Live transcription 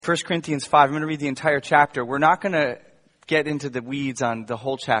1 Corinthians 5, I'm going to read the entire chapter. We're not going to get into the weeds on the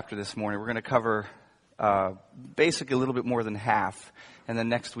whole chapter this morning. We're going to cover basically a little bit more than half. And then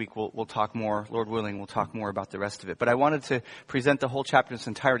next week we'll talk more, Lord willing, we'll talk more about the rest of it. But I wanted to present the whole chapter in its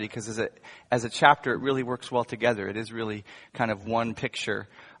entirety because as a chapter, it really works well together. It is really kind of one picture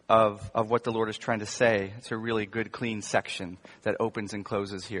of what the Lord is trying to say. It's a really good, clean section that opens and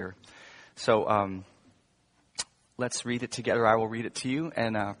closes here. So let's read it together. I will read it to you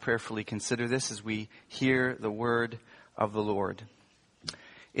and prayerfully consider this as we hear the word of the Lord.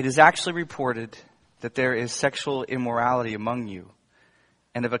 It is actually reported that there is sexual immorality among you,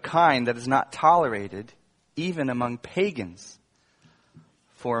 and of a kind that is not tolerated even among pagans.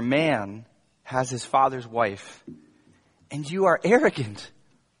 For a man has his father's wife, and you are arrogant.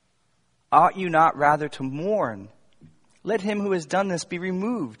 Ought you not rather to mourn? Let him who has done this be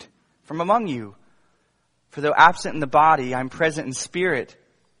removed from among you. For though absent in the body, I am present in spirit,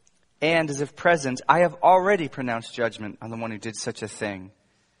 and as if present, I have already pronounced judgment on the one who did such a thing.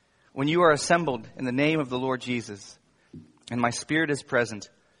 When you are assembled in the name of the Lord Jesus, and my spirit is present,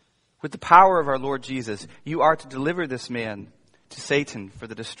 with the power of our Lord Jesus, you are to deliver this man to Satan for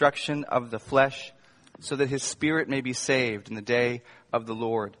the destruction of the flesh, so that his spirit may be saved in the day of the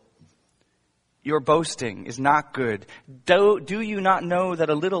Lord. Your boasting is not good. Do you not know that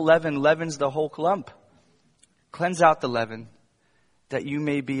a little leaven leavens the whole lump? Cleanse out the leaven, that you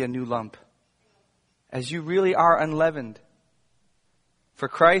may be a new lump, as you really are unleavened. For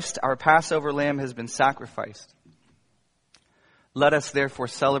Christ, our Passover lamb, has been sacrificed. Let us therefore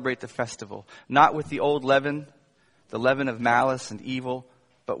celebrate the festival, not with the old leaven, the leaven of malice and evil,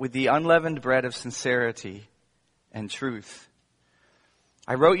 but with the unleavened bread of sincerity and truth.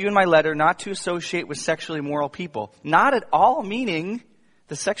 I wrote you in my letter not to associate with sexually immoral people, not at all meaning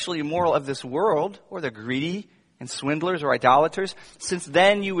the sexually immoral of this world, or the greedy and swindlers or idolaters, since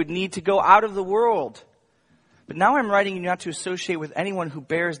then you would need to go out of the world. But now I'm writing you not to associate with anyone who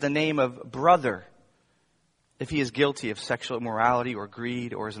bears the name of brother, if he is guilty of sexual immorality or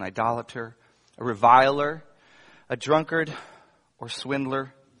greed, or is an idolater, a reviler, a drunkard, or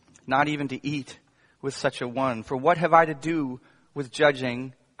swindler, not even to eat with such a one. For what have I to do with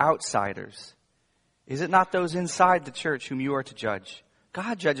judging outsiders? Is it not those inside the church whom you are to judge?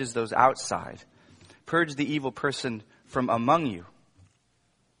 God judges those outside. Purge the evil person from among you.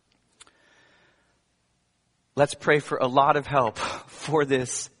 Let's pray for a lot of help for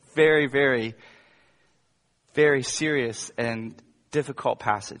this very, very, very serious and difficult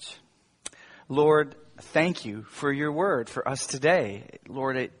passage. Lord, thank you for your word for us today.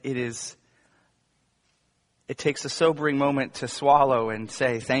 Lord, it takes a sobering moment to swallow and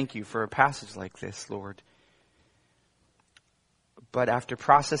say thank you for a passage like this, Lord. But after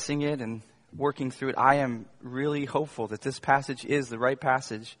processing it and working through it, I am really hopeful that this passage is the right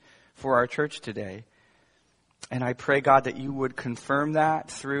passage for our church today. And I pray, God, that you would confirm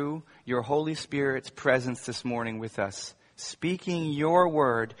that through your Holy Spirit's presence this morning with us, speaking your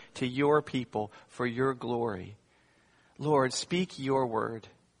word to your people for your glory. Lord, speak your word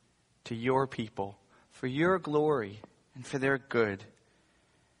to your people for your glory and for their good.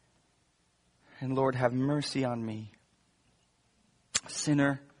 And Lord, have mercy on me, a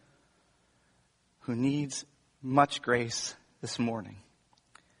sinner who needs much grace this morning.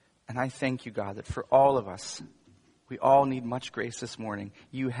 And I thank you, God, that for all of us, we all need much grace this morning.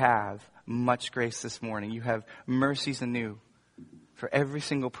 You have much grace this morning. You have mercies anew for every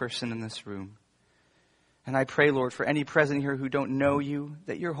single person in this room. And I pray, Lord, for any present here who don't know you,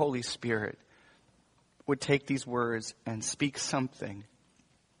 that your Holy Spirit would take these words and speak something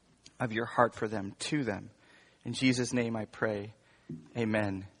of your heart for them, to them. In Jesus' name I pray.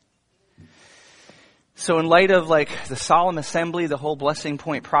 Amen. So in light of the solemn assembly, the whole blessing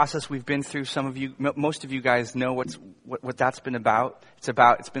point process we've been through, most of you guys know what that's been about.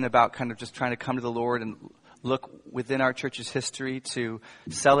 It's been about kind of just trying to come to the Lord and look within our church's history to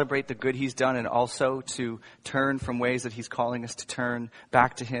celebrate the good he's done and also to turn from ways that he's calling us to turn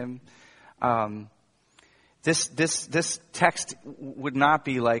back to him. This text would not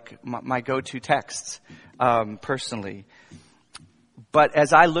be like my go-to texts, personally. But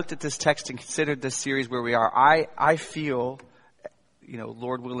as I looked at this text and considered this series where we are, I feel,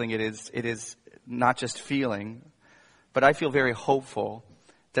 Lord willing, it is not just feeling, but I feel very hopeful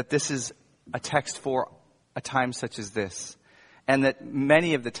that this is a text for a time such as this. And that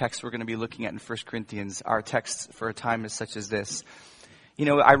many of the texts we're going to be looking at in 1 Corinthians are texts for a time such as this.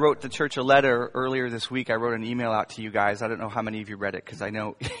 I wrote the church a letter earlier this week. I wrote an email out to you guys. I don't know how many of you read it because I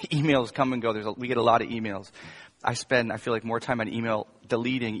know emails come and go. We get a lot of emails. I feel like more time on email,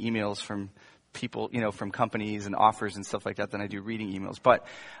 deleting emails from people, from companies and offers and stuff like that than I do reading emails. But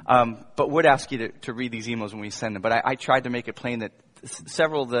would ask you to read these emails when we send them. But I tried to make it plain that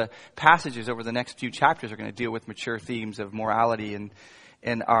several of the passages over the next few chapters are going to deal with mature themes of morality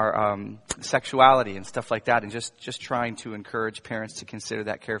and our sexuality and stuff like that, and just trying to encourage parents to consider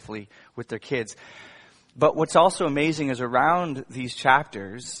that carefully with their kids. But what's also amazing is around these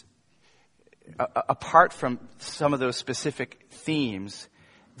chapters, apart from some of those specific themes,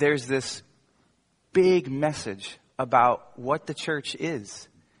 there's this big message about what the church is,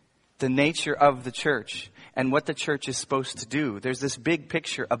 the nature of the church, and what the church is supposed to do. There's this big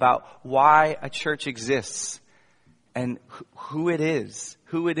picture about why a church exists and who it is,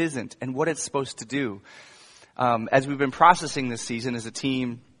 who it isn't, and what it's supposed to do. As we've been processing this season as a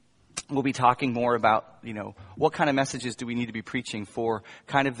team, we'll be talking more about, what kind of messages do we need to be preaching for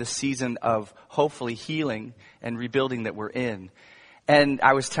kind of the season of hopefully healing and rebuilding that we're in. And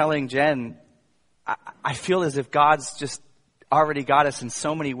I was telling Jen, I feel as if God's just already got us in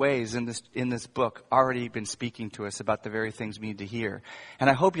so many ways in this book, already been speaking to us about the very things we need to hear. And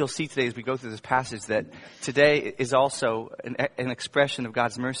I hope you'll see today as we go through this passage that today is also an expression of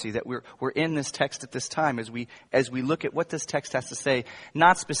God's mercy, that we're in this text at this time as we look at what this text has to say,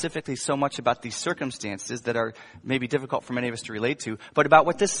 not specifically so much about these circumstances that are maybe difficult for many of us to relate to, but about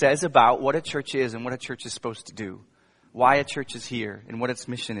what this says about what a church is and what a church is supposed to do, why a church is here and what its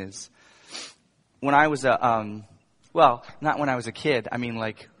mission is. When I was not when I was a kid, I mean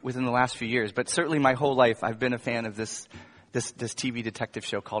like within the last few years, but certainly my whole life I've been a fan of this TV detective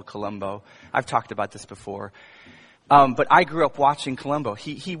show called Columbo. I've talked about this before. But I grew up watching Columbo.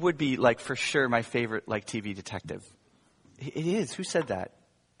 He would be like for sure my favorite like TV detective. It is. Who said that?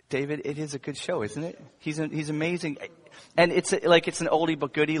 David, it is a good show, isn't it? He's amazing. And it's an oldie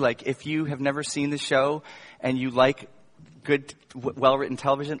but goodie. Like if you have never seen the show and you like good, well-written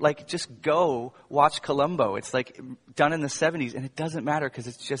television, like just go watch Columbo. It's like done in the 70s and it doesn't matter because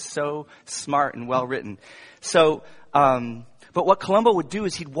it's just so smart and well-written. So, but what Columbo would do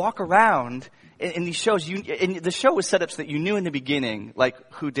is he'd walk around in these shows, and the show was set up so that you knew in the beginning, like,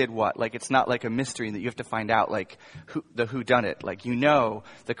 who did what. Like, it's not like a mystery that you have to find out, like, who done it. Like,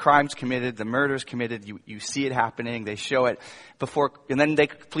 the crime's committed, the murder's committed, you see it happening, they show it before, and then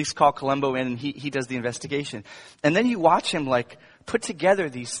police call Columbo in and he does the investigation. And then you watch him, like, put together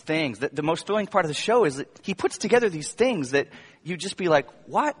these things. The most thrilling part of the show is that he puts together these things that you just be like,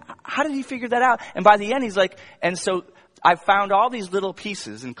 what? How did he figure that out? And by the end, he's like, and so I've found all these little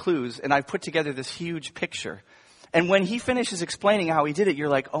pieces and clues, and I've put together this huge picture. And when he finishes explaining how he did it, you're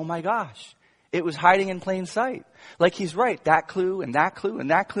like, oh my gosh, it was hiding in plain sight. Like he's right, that clue and that clue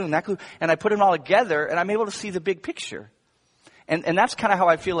and that clue and that clue. And I put them all together, and I'm able to see the big picture. And that's kind of how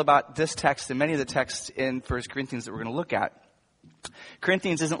I feel about this text and many of the texts in 1 Corinthians that we're going to look at.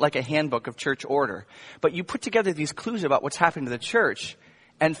 Corinthians isn't like a handbook of church order, but you put together these clues about what's happening to the church.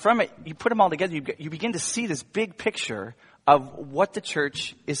 And from it, you put them all together, you begin to see this big picture of what the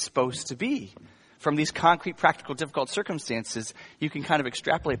church is supposed to be. From these concrete, practical, difficult circumstances, you can kind of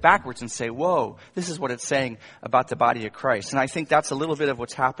extrapolate backwards and say, whoa, this is what it's saying about the body of Christ. And I think that's a little bit of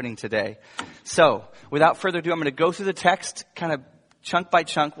what's happening today. So, without further ado, I'm going to go through the text, kind of chunk by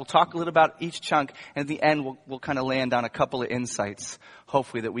chunk. We'll talk a little about each chunk, and at the end, we'll kind of land on a couple of insights,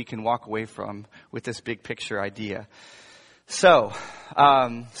 hopefully, that we can walk away from with this big picture idea. So,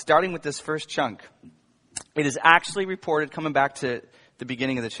 starting with this first chunk, it is actually reported, coming back to the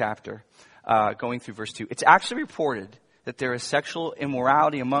beginning of the chapter, going through verse 2, it's actually reported that there is sexual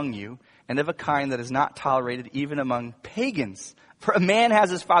immorality among you, and of a kind that is not tolerated even among pagans. For a man has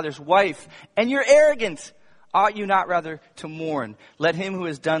his father's wife, and you're arrogant. Ought you not rather to mourn? Let him who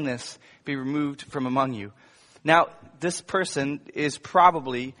has done this be removed from among you. Now, this person is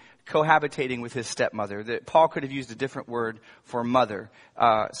probably cohabitating with his stepmother. Paul could have used a different word for mother.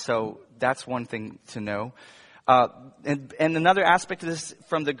 So that's one thing to know. And another aspect of this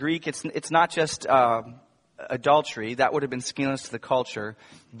from the Greek, it's not just adultery. That would have been scandalous to the culture.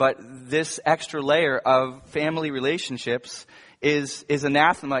 But this extra layer of family relationships is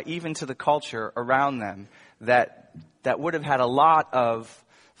anathema even to the culture around them that would have had a lot of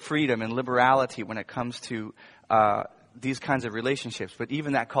freedom and liberality when it comes to these kinds of relationships. But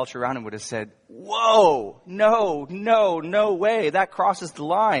even that culture around him would have said, whoa, no way, that crosses the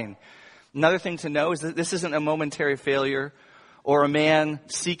line. Another thing to know is that this isn't a momentary failure or a man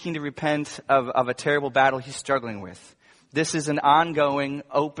seeking to repent of a terrible battle he's struggling with. This is an ongoing,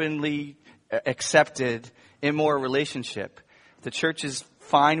 openly accepted, immoral relationship. The church is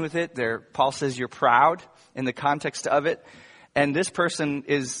fine with it. Paul says you're proud in the context of it. And this person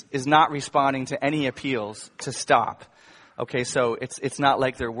is not responding to any appeals to stop. Okay, so it's not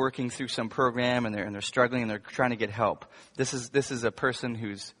like they're working through some program and they're struggling and they're trying to get help. This is a person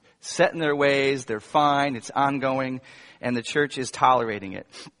who's set in their ways, they're fine, it's ongoing, and the church is tolerating it.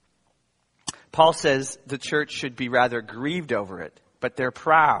 Paul says the church should be rather grieved over it, but they're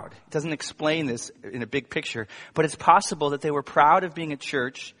proud. It doesn't explain this in a big picture, but it's possible that they were proud of being a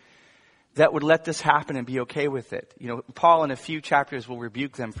church that would let this happen and be okay with it. You know, Paul in a few chapters will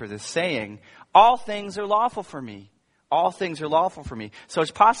rebuke them for this, saying, all things are lawful for me. All things are lawful for me. So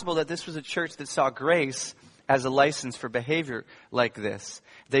it's possible that this was a church that saw grace as a license for behavior like this.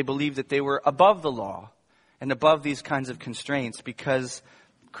 They believed that they were above the law and above these kinds of constraints because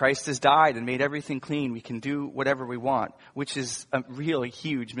Christ has died and made everything clean. We can do whatever we want, which is a really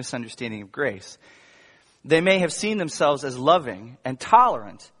huge misunderstanding of grace. They may have seen themselves as loving and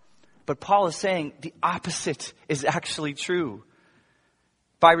tolerant, but Paul is saying the opposite is actually true.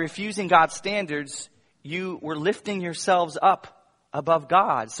 By refusing God's standards, you were lifting yourselves up above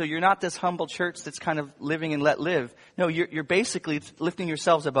God. So you're not this humble church that's kind of living and let live. No, you're basically lifting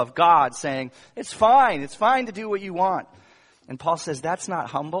yourselves above God, saying, it's fine to do what you want. And Paul says that's not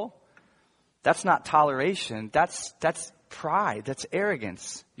humble. That's not toleration. That's pride. That's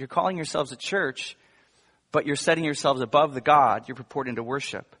arrogance. You're calling yourselves a church, but you're setting yourselves above the God you're purporting to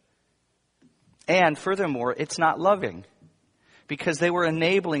worship. And furthermore, it's not loving, because they were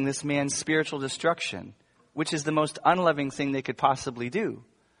enabling this man's spiritual destruction, which is the most unloving thing they could possibly do.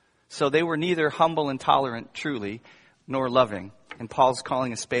 So they were neither humble and tolerant truly, nor loving. And Paul's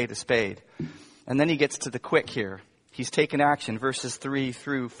calling a spade a spade. And then he gets to the quick here. He's taken action, verses 3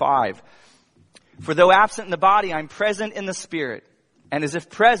 through 5. For though absent in the body, I'm present in the spirit. And as if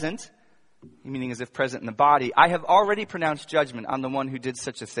present, meaning as if present in the body, I have already pronounced judgment on the one who did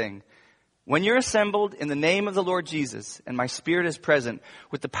such a thing. When you're assembled in the name of the Lord Jesus, and my spirit is present,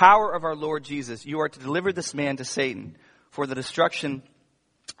 with the power of our Lord Jesus, you are to deliver this man to Satan for the destruction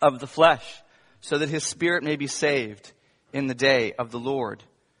of the flesh, so that his spirit may be saved in the day of the Lord.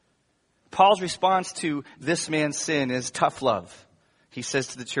 Paul's response to this man's sin is tough love. He says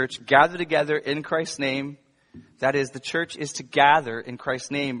to the church, gather together in Christ's name. That is, the church is to gather in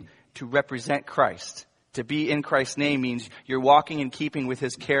Christ's name to represent Christ. To be in Christ's name means you're walking in keeping with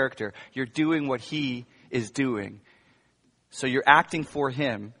his character. You're doing what he is doing. So you're acting for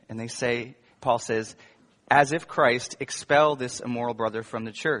him. And Paul says, as if Christ expelled this immoral brother from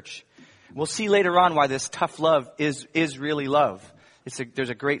the church. We'll see later on why this tough love is really love. There's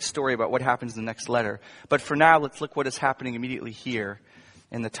a great story about what happens in the next letter. But for now, let's look what is happening immediately here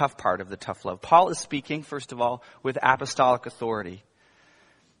in the tough part of the tough love. Paul is speaking, first of all, with apostolic authority.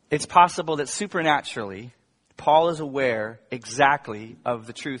 It's possible that supernaturally, Paul is aware exactly of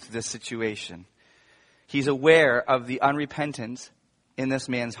the truth of this situation. He's aware of the unrepentant in this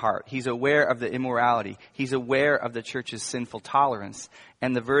man's heart. He's aware of the immorality. He's aware of the church's sinful tolerance.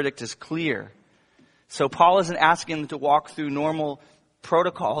 And the verdict is clear. So Paul isn't asking them to walk through normal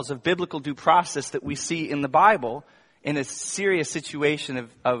protocols of biblical due process that we see in the Bible in a serious situation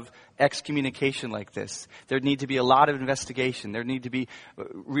of excommunication like this. There'd need to be a lot of investigation. There'd need to be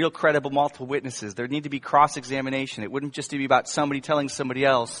real credible multiple witnesses. There'd need to be cross-examination. It wouldn't just be about somebody telling somebody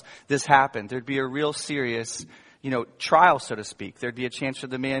else this happened. There'd be a real serious, trial, so to speak. There'd be a chance for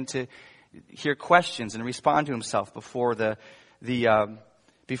the man to hear questions and respond to himself before the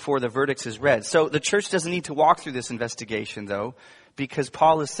verdict is read. So the church doesn't need to walk through this investigation, though, because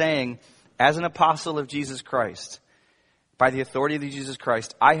Paul is saying, as an apostle of Jesus Christ, by the authority of Jesus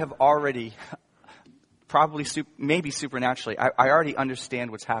Christ, I have already, maybe supernaturally, I already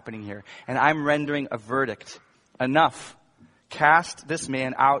understand what's happening here. And I'm rendering a verdict. Enough. Cast this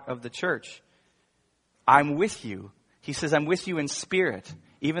man out of the church. I'm with you. He says, I'm with you in spirit,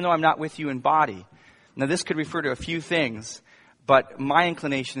 even though I'm not with you in body. Now, this could refer to a few things, but my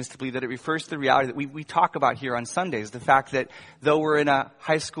inclination is to believe that it refers to the reality that we talk about here on Sundays, the fact that though we're in a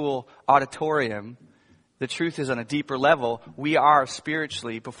high school auditorium, the truth is on a deeper level, we are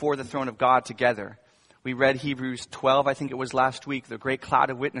spiritually before the throne of God together. We read Hebrews 12, I think it was last week, the great cloud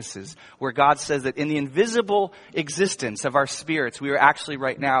of witnesses, where God says that in the invisible existence of our spirits, we are actually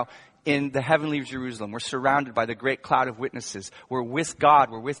right now in the heavenly Jerusalem. We're surrounded by the great cloud of witnesses. We're with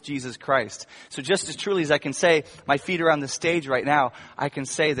God. We're with Jesus Christ. So just as truly as I can say, my feet are on the stage right now, I can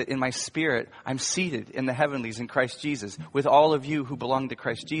say that in my spirit, I'm seated in the heavenlies in Christ Jesus with all of you who belong to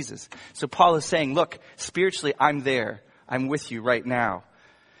Christ Jesus. So Paul is saying, look, spiritually, I'm there. I'm with you right now.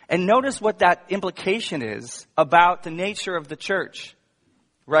 And notice what that implication is about the nature of the church,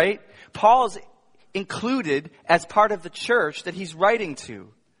 right? Paul's included as part of the church that he's writing to.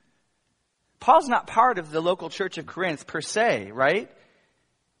 Paul's not part of the local church of Corinth per se, right?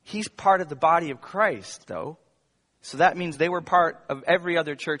 He's part of the body of Christ, though. So that means they were part of every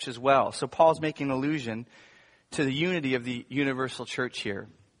other church as well. So Paul's making an allusion to the unity of the universal church here.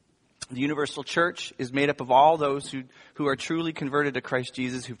 The universal church is made up of all those who are truly converted to Christ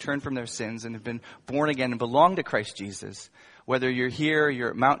Jesus, who've turned from their sins and have been born again and belong to Christ Jesus. Whether you're here, you're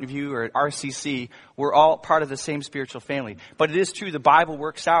at Mountain View, or at RCC, we're all part of the same spiritual family. But it is true, the Bible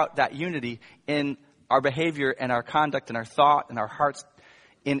works out that unity in our behavior and our conduct and our thought and our hearts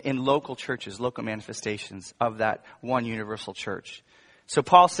in local churches, local manifestations of that one universal church. So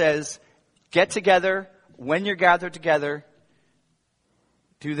Paul says, get together. When you're gathered together,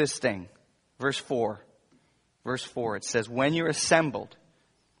 do this thing. Verse 4, it says, when you're assembled,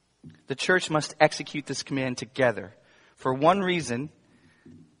 the church must execute this command together. For one reason,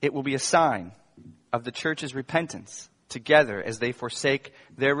 it will be a sign of the church's repentance together as they forsake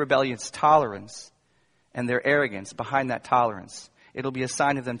their rebellious tolerance and their arrogance behind that tolerance. It'll be a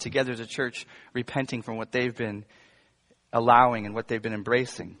sign of them together as a church repenting from what they've been allowing and what they've been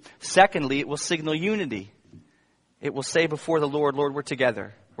embracing. Secondly, it will signal unity. It will say before the Lord, Lord, we're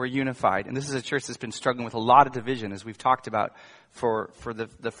together. We're unified. And this is a church that's been struggling with a lot of division, as we've talked about for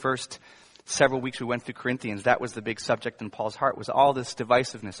the first several weeks we went through Corinthians. That was the big subject in Paul's heart, was all this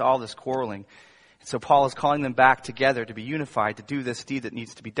divisiveness, all this quarreling. And so Paul is calling them back together to be unified, to do this deed that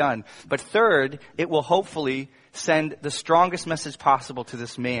needs to be done. But third, it will hopefully send the strongest message possible to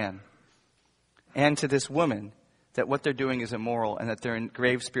this man and to this woman that what they're doing is immoral and that they're in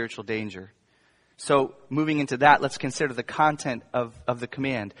grave spiritual danger. So moving into that, let's consider the content of the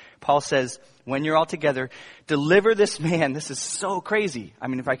command. Paul says, when you're all together, deliver this man. This is so crazy. I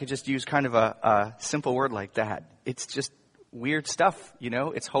mean, if I could just use kind of a simple word like that. It's just weird stuff, you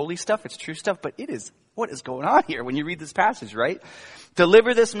know. It's holy stuff. It's true stuff. But what is going on here when you read this passage, right?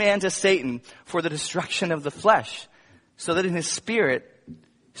 Deliver this man to Satan for the destruction of the flesh, so that his spirit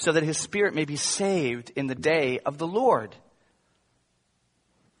may be saved in the day of the Lord.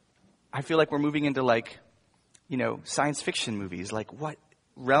 I feel like we're moving into science fiction movies. Like, what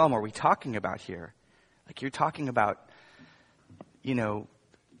realm are we talking about here? Like, you're talking about,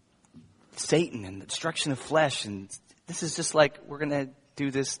 Satan and the destruction of flesh. And this is just like, we're going to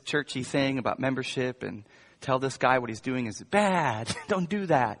do this churchy thing about membership and tell this guy what he's doing is bad. Don't do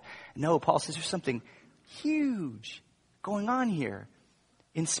that. No, Paul says there's something huge going on here.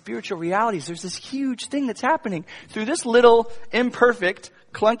 In spiritual realities, there's this huge thing that's happening through this little imperfect,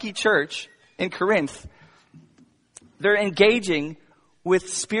 clunky church in Corinth. They're engaging with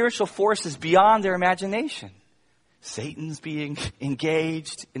spiritual forces beyond their imagination. Satan's being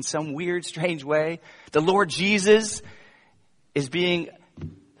engaged in some weird, strange way. The Lord Jesus is being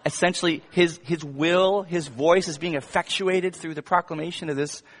essentially, his will, his voice is being effectuated through the proclamation of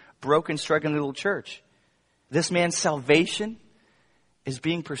this broken, struggling little church. This man's salvation is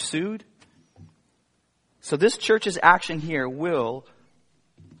being pursued. So this church's action here will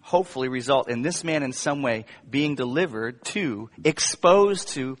hopefully result in this man in some way being delivered to, exposed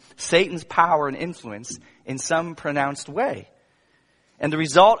to Satan's power and influence in some pronounced way. And the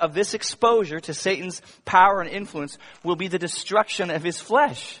result of this exposure to Satan's power and influence will be the destruction of his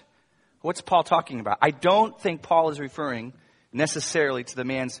flesh. What's Paul talking about? I don't think Paul is referring necessarily to the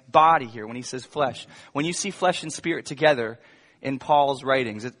man's body here when he says flesh. When you see flesh and spirit together in Paul's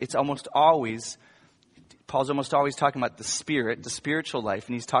writings, Paul's almost always talking about the spirit, the spiritual life,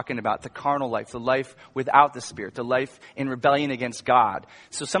 and he's talking about the carnal life, the life without the spirit, the life in rebellion against God.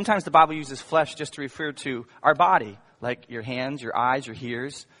 So sometimes the Bible uses flesh just to refer to our body, like your hands, your eyes, your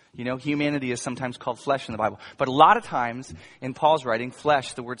ears. Humanity is sometimes called flesh in the Bible. But a lot of times in Paul's writing,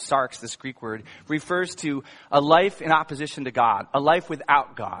 flesh, the word sarx, this Greek word, refers to a life in opposition to God, a life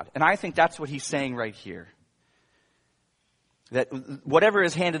without God. And I think that's what he's saying right here. That whatever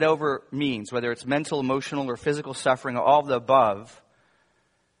is handed over means, whether it's mental, emotional, or physical suffering, or all of the above,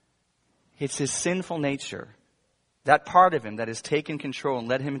 it's his sinful nature. That part of him that has taken control and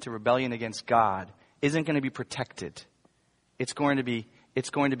led him into rebellion against God isn't going to be protected. It's going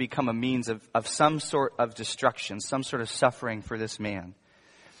to become a means of some sort of destruction, some sort of suffering for this man.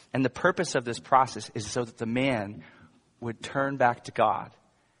 And the purpose of this process is so that the man would turn back to God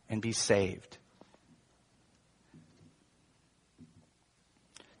and be saved.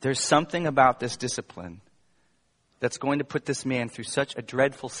 There's something about this discipline that's going to put this man through such a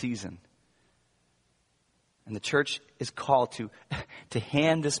dreadful season. And the church is called to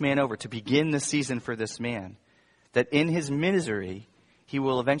hand this man over, to begin the season for this man, that in his misery, he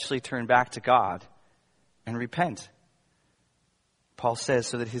will eventually turn back to God and repent. Paul says,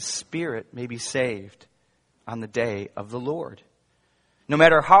 so that his spirit may be saved on the day of the Lord. No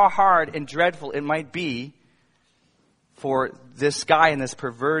matter how hard and dreadful it might be for this guy in this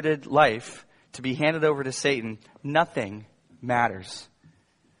perverted life to be handed over to Satan, nothing matters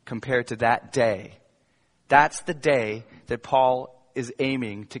compared to that day. That's the day that Paul is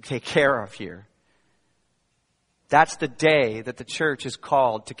aiming to take care of here. That's the day that the church is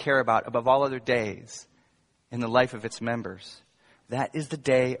called to care about above all other days in the life of its members. That is the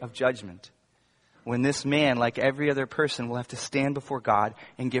day of judgment, when this man, like every other person, will have to stand before God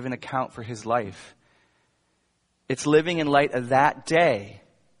and give an account for his life. It's living in light of that day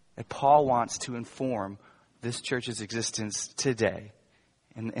that Paul wants to inform this church's existence today,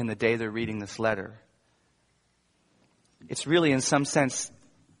 in the day they're reading this letter. It's really, in some sense,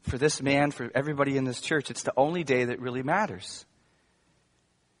 for this man, for everybody in this church, it's the only day that really matters.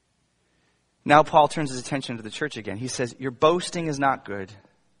 Now Paul turns his attention to the church again. He says, your boasting is not good.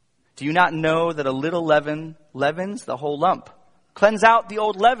 Do you not know that a little leaven leavens the whole lump? Cleanse out the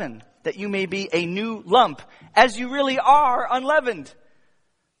old leaven, that you may be a new lump, as you really are unleavened.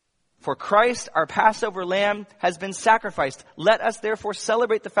 For Christ, our Passover lamb, has been sacrificed. Let us therefore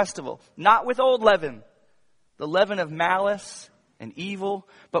celebrate the festival, not with old leaven, the leaven of malice and evil,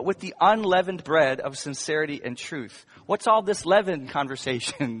 but with the unleavened bread of sincerity and truth. What's all this leaven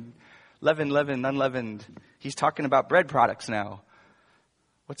conversation? Leaven, unleavened. He's talking about bread products now.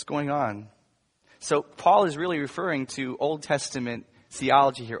 What's going on? So Paul is really referring to Old Testament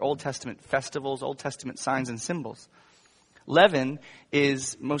theology here, Old Testament festivals, Old Testament signs and symbols. Leaven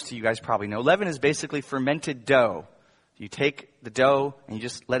is, most of you guys probably know, leaven is basically fermented dough. You take the dough and you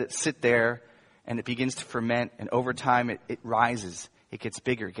just let it sit there, and it begins to ferment, and over time it rises. It gets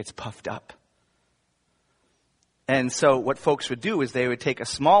bigger. It gets puffed up. And so what folks would do is they would take a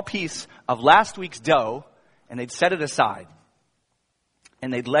small piece of last week's dough, and they'd set it aside.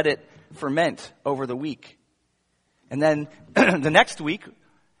 And they'd let it ferment over the week. And then the next week,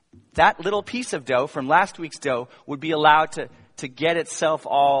 that little piece of dough from last week's dough would be allowed to get itself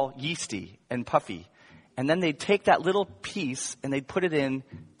all yeasty and puffy. And then they'd take that little piece and they'd put it in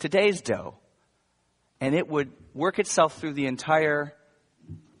today's dough. And it would work itself through the entire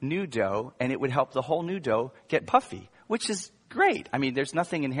new dough, and it would help the whole new dough get puffy, which is great. I mean, there's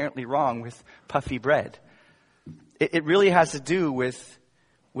nothing inherently wrong with puffy bread. It really has to do with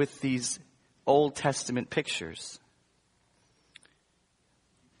these Old Testament pictures.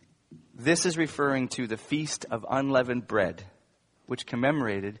 This is referring to the Feast of Unleavened Bread, which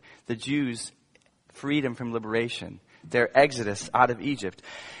commemorated the Jews' freedom from liberation, their exodus out of Egypt.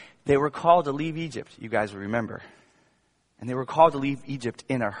 They were called to leave Egypt, you guys will remember. And they were called to leave Egypt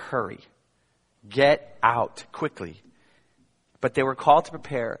in a hurry. Get out quickly. But they were called to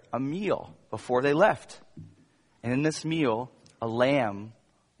prepare a meal before they left. And in this meal, a lamb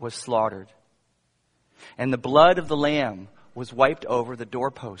was slaughtered. And the blood of the lamb was wiped over the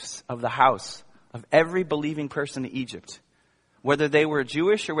doorposts of the house of every believing person in Egypt, whether they were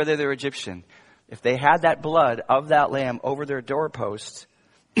Jewish or whether they were Egyptian. If they had that blood of that lamb over their doorposts,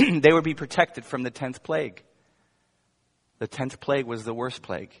 they would be protected from the 10th plague. The 10th plague was the worst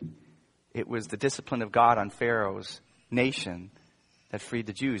plague. It was the discipline of God on Pharaoh's nation that freed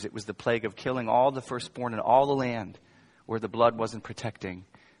the Jews. It was the plague of killing all the firstborn in all the land where the blood wasn't protecting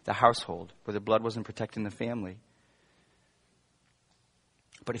the household, where the blood wasn't protecting the family.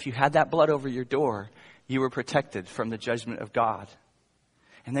 But if you had that blood over your door, you were protected from the judgment of God.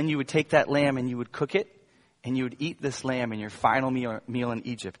 And then you would take that lamb and you would cook it, and you would eat this lamb in your final meal in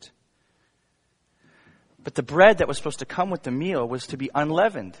Egypt. But the bread that was supposed to come with the meal was to be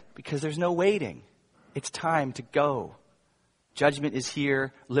unleavened, because there's no waiting. It's time to go. Judgment is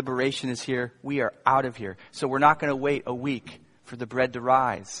here. Liberation is here. We are out of here. So we're not going to wait a week for the bread to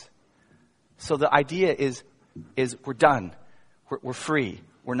rise. So the idea is we're done. We're free.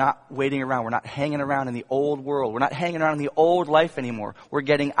 We're not waiting around. We're not hanging around in the old world. We're not hanging around in the old life anymore. We're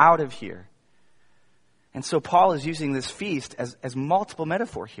getting out of here. And so Paul is using this feast as multiple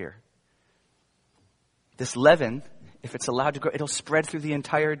metaphor here. This leaven, if it's allowed to grow, it'll spread through the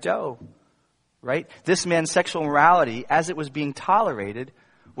entire dough, right? This man's sexual morality, as it was being tolerated,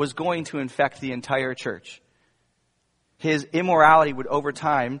 was going to infect the entire church. His immorality would, over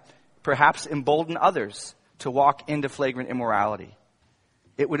time, perhaps embolden others to walk into flagrant immorality.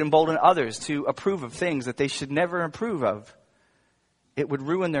 It would embolden others to approve of things that they should never approve of. It would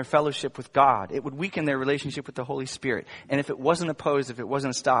ruin their fellowship with God. It would weaken their relationship with the Holy Spirit. And if it wasn't opposed, if it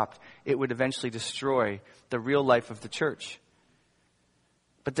wasn't stopped, it would eventually destroy the real life of the church.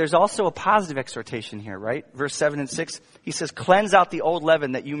 But there's also a positive exhortation here, right? Verse 7 and 6, he says, cleanse out the old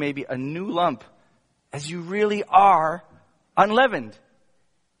leaven that you may be a new lump, as you really are unleavened.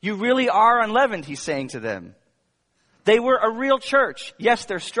 You really are unleavened, he's saying to them. They were a real church. Yes,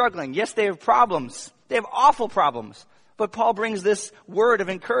 they're struggling. Yes, they have problems. They have awful problems. But Paul brings this word of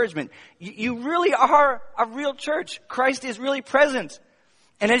encouragement. You really are a real church. Christ is really present.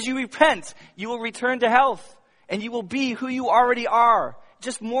 And as you repent, you will return to health. And you will be who you already are,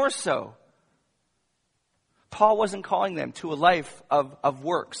 just more so. Paul wasn't calling them to a life of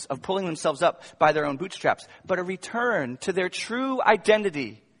works, of pulling themselves up by their own bootstraps, but a return to their true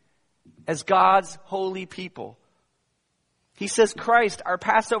identity as God's holy people. He says, Christ, our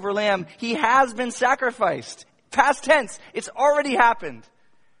Passover lamb, he has been sacrificed. Past tense, it's already happened.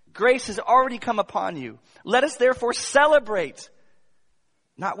 Grace has already come upon you. Let us therefore celebrate,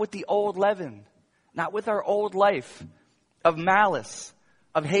 not with the old leaven, not with our old life of malice,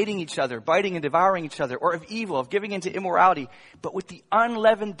 of hating each other, biting and devouring each other, or of evil, of giving into immorality, but with the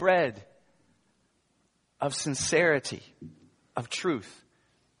unleavened bread of sincerity, of truth.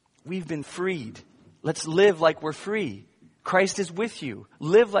 We've been freed. Let's live like we're free. Christ is with you.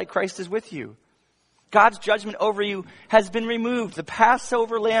 Live like Christ is with you. God's judgment over you has been removed. The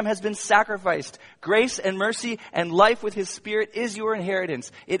Passover lamb has been sacrificed. Grace and mercy and life with his Spirit is your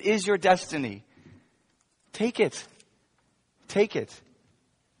inheritance. It is your destiny. Take it. Take it.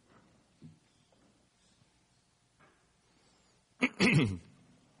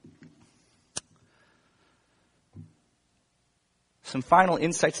 Some final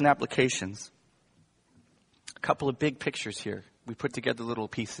insights and applications. A couple of big pictures here. We put together little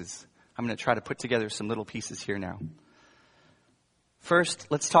pieces. I'm going to try to put together some little pieces here now. First,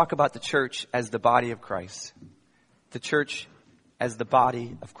 let's talk about the church as the body of Christ. The church as the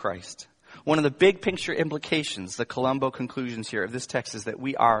body of Christ. One of the big picture implications, the Columbo conclusions here of this text, is that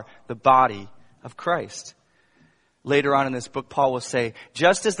we are the body of Christ. Later on in this book, Paul will say,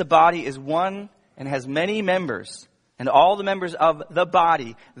 just as the body is one and has many members, and all the members of the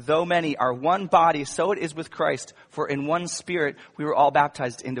body, though many, are one body, so it is with Christ. For in one Spirit we were all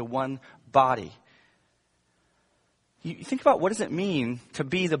baptized into one body. You think about, what does it mean to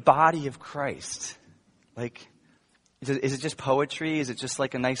be the body of Christ? Like, is it just poetry? Is it just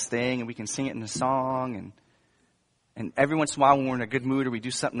like a nice thing and we can sing it in a song? And every once in a while when we're in a good mood or we do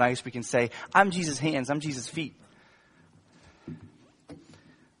something nice, we can say, I'm Jesus' hands, I'm Jesus' feet.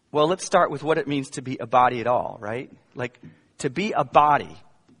 Well, let's start with what it means to be a body at all, right? Like, to be a body,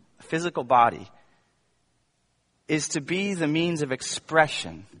 a physical body, is to be the means of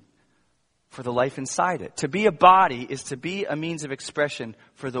expression for the life inside it. To be a body is to be a means of expression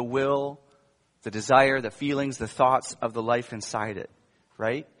for the will, the desire, the feelings, the thoughts of the life inside it,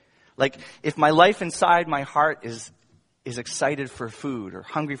 right? Like, if my life inside my heart is excited for food or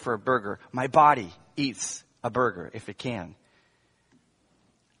hungry for a burger, my body eats a burger if it can.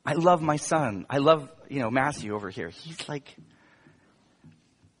 I love my son. I love, Matthew over here. He's like,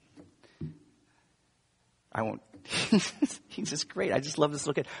 he's just great. I just love this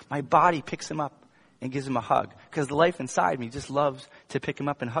look at, my body picks him up and gives him a hug. Because the life inside me just loves to pick him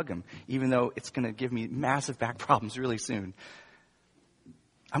up and hug him, even though it's going to give me massive back problems really soon.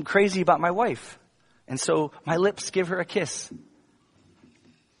 I'm crazy about my wife. And so my lips give her a kiss.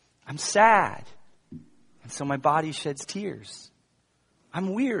 I'm sad. And so my body sheds tears.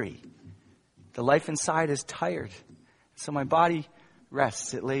 I'm weary. The life inside is tired. So my body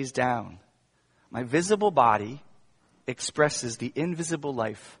rests. It lays down. My visible body expresses the invisible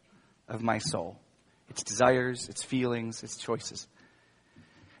life of my soul. Its desires, its feelings, its choices.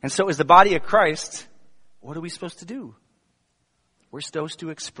 And so as the body of Christ, what are we supposed to do? We're supposed to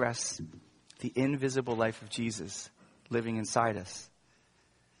express the invisible life of Jesus living inside us.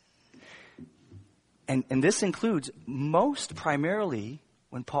 And this includes, most primarily,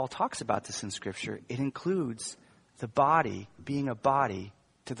 when Paul talks about this in Scripture, it includes the body being a body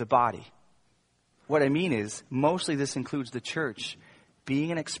to the body. What I mean is, mostly this includes the church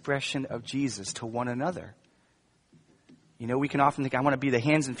being an expression of Jesus to one another. We can often think, I want to be the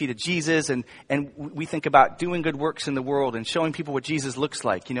hands and feet of Jesus, and we think about doing good works in the world and showing people what Jesus looks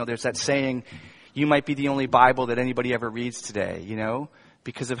like. There's that saying, you might be the only Bible that anybody ever reads today,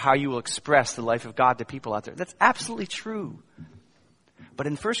 because of how you will express the life of God to people out there. That's absolutely true. But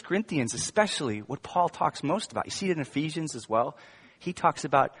in 1 Corinthians especially, what Paul talks most about, you see it in Ephesians as well, he talks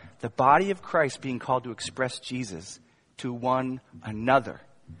about the body of Christ being called to express Jesus to one another.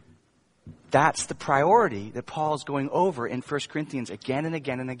 That's the priority that Paul is going over in 1 Corinthians again and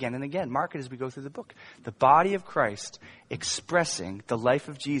again and again and again. Mark it as we go through the book. The body of Christ expressing the life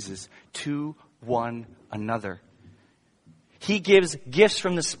of Jesus to one another. He gives gifts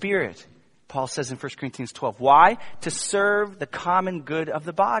from the Spirit, Paul says in 1 Corinthians 12. Why? To serve the common good of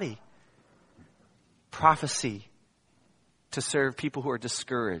the body. Prophecy, to serve people who are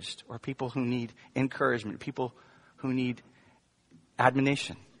discouraged, or people who need encouragement, people who need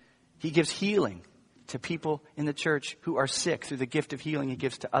admonition. He gives healing to people in the church who are sick through the gift of healing he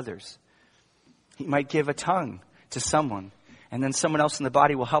gives to others. He might give a tongue to someone, and then someone else in the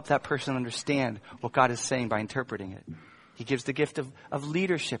body will help that person understand what God is saying by interpreting it. He gives the gift of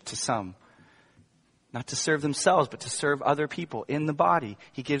leadership to some, not to serve themselves, but to serve other people in the body.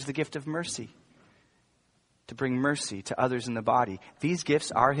 He gives the gift of mercy, to bring mercy to others in the body. These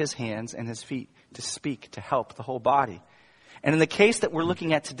gifts are his hands and his feet to speak, to help the whole body. And in the case that we're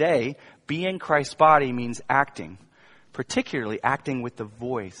looking at today, being Christ's body means acting, particularly acting with the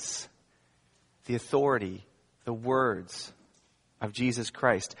voice, the authority, the words of Jesus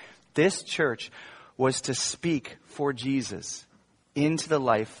Christ. This church was to speak for Jesus into the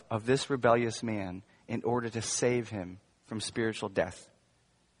life of this rebellious man in order to save him from spiritual death.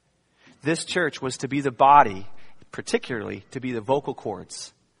 This church was to be the body, particularly to be the vocal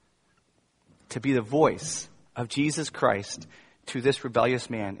cords, to be the voice of Jesus Christ to this rebellious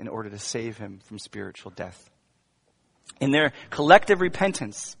man in order to save him from spiritual death. In their collective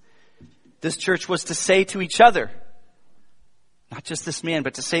repentance, this church was to say to each other, not just this man,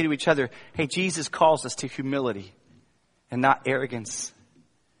 but to say to each other, hey, Jesus calls us to humility and not arrogance.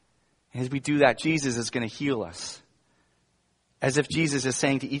 And as we do that, Jesus is going to heal us. As if Jesus is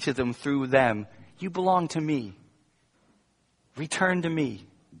saying to each of them through them, you belong to me. Return to me.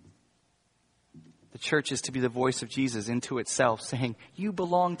 The church is to be the voice of Jesus into itself, saying, you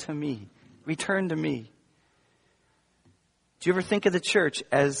belong to me. Return to me. Do you ever think of the church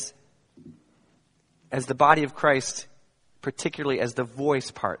as the body of Christ, particularly as the voice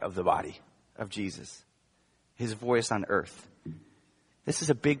part of the body of Jesus? His voice on earth. This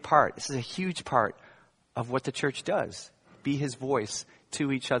is a big part. This is a huge part of what the church does. Be his voice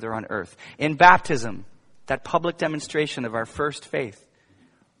to each other on earth. In baptism, that public demonstration of our first faith,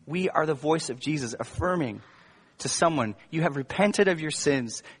 we are the voice of Jesus affirming to someone, you have repented of your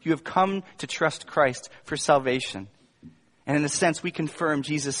sins. You have come to trust Christ for salvation. And in a sense, we confirm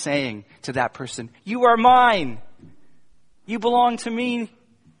Jesus saying to that person, you are mine. You belong to me.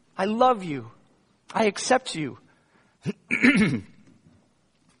 I love you. I accept you.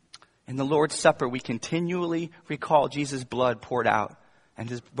 In the Lord's Supper, we continually recall Jesus' blood poured out and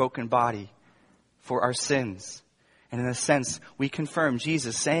his broken body for our sins. And in a sense, we confirm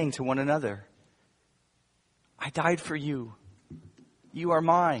Jesus saying to one another, I died for you. You are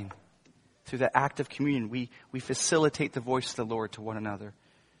mine. Through the act of communion, we facilitate the voice of the Lord to one another.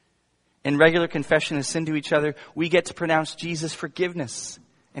 In regular confession of sin to each other, we get to pronounce Jesus' forgiveness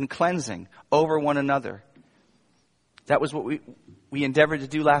and cleansing over one another. That was what we endeavored to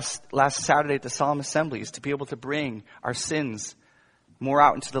do last Saturday at the Solemn Assembly, is to be able to bring our sins more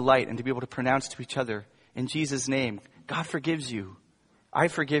out into the light and to be able to pronounce to each other in Jesus' name, God forgives you. I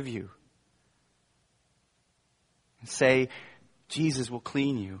forgive you. And say, Jesus will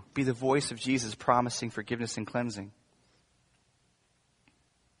clean you. Be the voice of Jesus promising forgiveness and cleansing.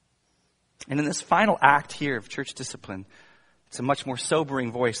 And in this final act here of church discipline, it's a much more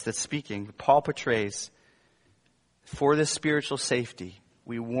sobering voice that's speaking. Paul portrays, for this spiritual safety,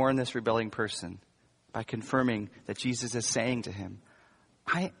 we warn this rebelling person by confirming that Jesus is saying to him,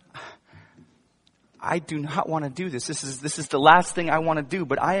 I do not want to do this. This is the last thing I want to do,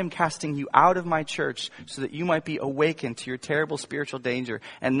 but I am casting you out of my church so that you might be awakened to your terrible spiritual danger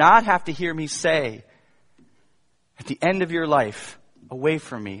and not have to hear me say at the end of your life, away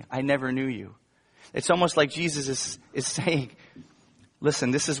from me, I never knew you. It's almost like Jesus is saying,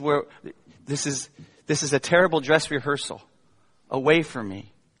 listen, this is a terrible dress rehearsal. Away from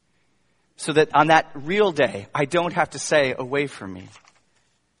me. So that on that real day, I don't have to say, away from me.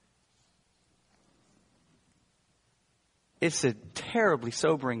 It's a terribly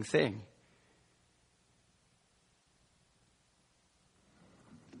sobering thing.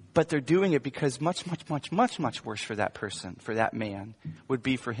 But they're doing it because much worse for that person, for that man, would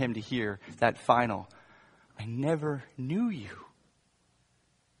be for him to hear that final, I never knew you.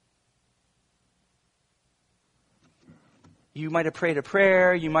 You might have prayed a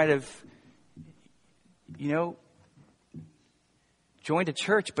prayer, you might have, joined a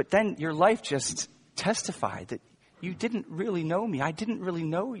church, but then your life just testified that you didn't really know me. I didn't really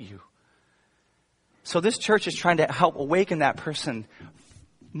know you. So this church is trying to help awaken that person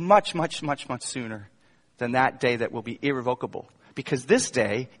much sooner than that day that will be irrevocable. Because this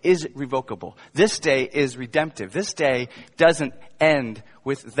day is revocable. This day is redemptive. This day doesn't end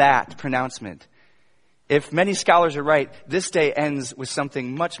with that pronouncement. If many scholars are right, this day ends with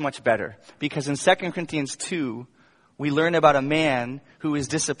something much better. Because in 2 Corinthians 2, we learn about a man who is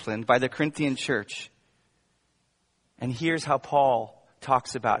disciplined by the Corinthian church. And here's how Paul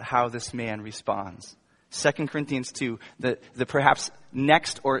talks about how this man responds. 2 Corinthians 2, the perhaps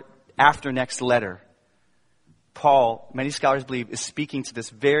next or after next letter Paul, many scholars believe, is speaking to this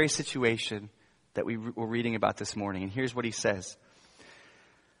very situation that we were reading about this morning. And here's what he says.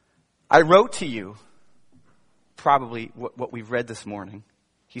 I wrote to you, probably what we've read this morning.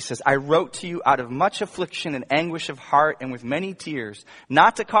 He says, I wrote to you out of much affliction and anguish of heart and with many tears,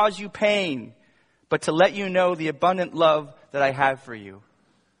 not to cause you pain, but to let you know the abundant love that I have for you.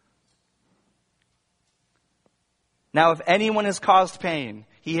 Now, if anyone has caused pain,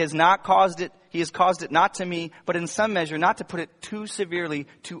 he has caused it not to me, but in some measure, not to put it too severely,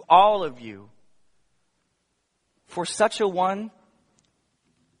 to all of you. For such a one,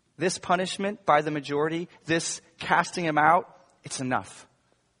 this punishment by the majority, this casting him out, it's enough.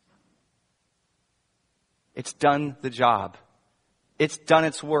 It's done the job. It's done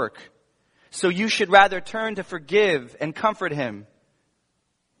its work. So you should rather turn to forgive and comfort him.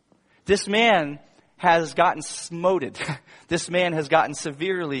 This man has gotten smoted. This man has gotten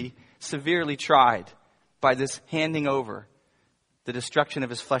severely tried by this handing over the destruction of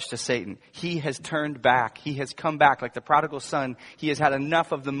his flesh to Satan. He has turned back. He has come back like the prodigal son. He has had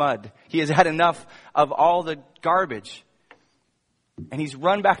enough of the mud. He has had enough of all the garbage. And he's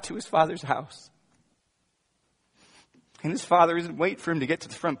run back to his father's house. And his father isn't waiting for him to get to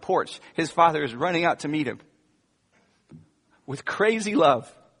the front porch. His father is running out to meet him with crazy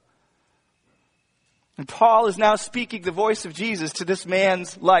love. And Paul is now speaking the voice of Jesus to this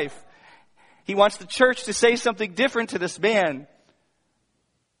man's life. He wants the church to say something different to this man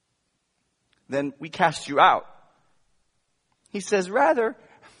than we cast you out. He says, rather,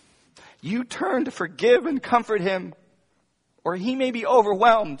 you turn to forgive and comfort him, or he may be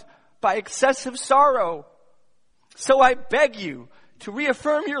overwhelmed by excessive sorrow. So I beg you to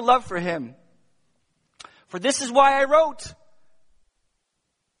reaffirm your love for him. For this is why I wrote.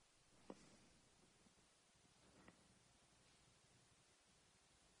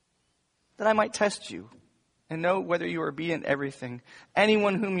 That I might test you and know whether you are obedient in everything.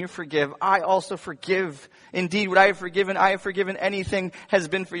 Anyone whom you forgive, I also forgive. Indeed, what I have forgiven anything has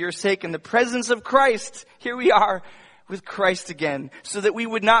been for your sake. In the presence of Christ, here we are with Christ again, so that we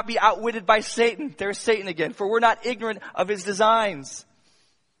would not be outwitted by Satan. There's Satan again, for we're not ignorant of his designs.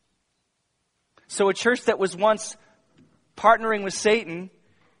 So a church that was once partnering with Satan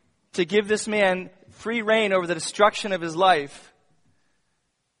to give this man free reign over the destruction of his life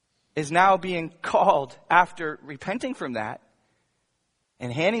is now being called, after repenting from that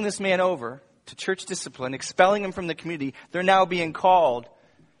and handing this man over to church discipline, expelling him from the community. They're now being called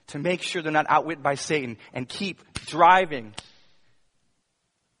to make sure they're not outwitted by Satan and keep driving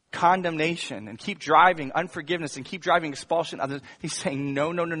condemnation and keep driving unforgiveness and keep driving expulsion. Others, he's saying,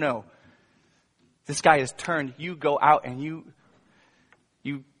 no. This guy has turned. You go out and you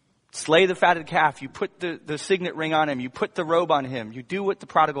slay the fatted calf. You put the signet ring on him. You put the robe on him. You do what the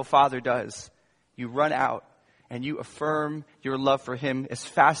prodigal father does. You run out and you affirm your love for him as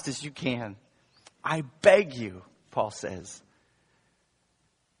fast as you can. I beg you, Paul says.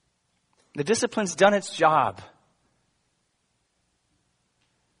 The discipline's done its job.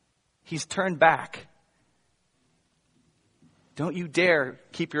 He's turned back. Don't you dare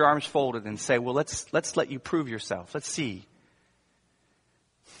keep your arms folded and say, well, let's let you prove yourself. Let's see.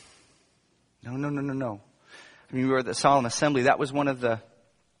 No. I mean, we were at the solemn assembly. That was one of the...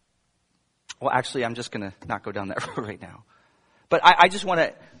 Well, actually, I'm just going to not go down that road right now. But I just want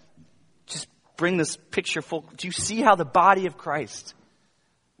to just bring this picture full. Do you see how the body of Christ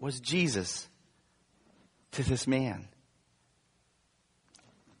was Jesus to this man?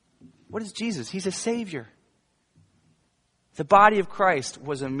 What is Jesus? He's a Savior. The body of Christ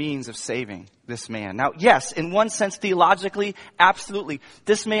was a means of saving this man. Now, yes, in one sense, theologically, absolutely.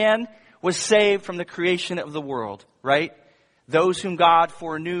 This man was saved from the creation of the world, right? Those whom God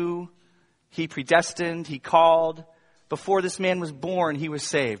foreknew, he predestined, he called. Before this man was born, he was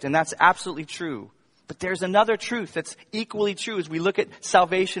saved. And that's absolutely true. But there's another truth that's equally true as we look at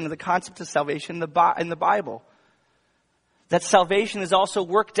salvation and the concept of salvation in the Bible. That salvation is also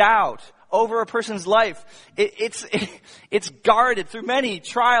worked out over a person's life. It's guarded through many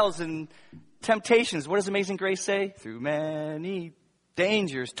trials and temptations. What does Amazing Grace say? Through many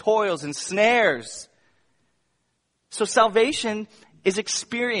dangers, toils, and snares. So salvation is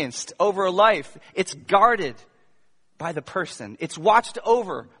experienced over a life. It's guarded by the person. It's watched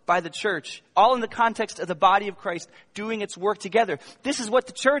over by the church, all in the context of the body of Christ doing its work together. This is what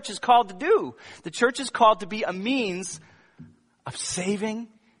the church is called to do. The church is called to be a means of saving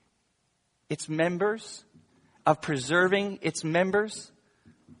its members, of preserving its members,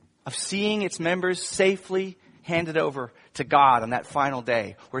 of seeing its members safely handed over to God on that final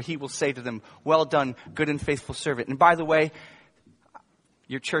day where he will say to them, well done, good and faithful servant. And by the way,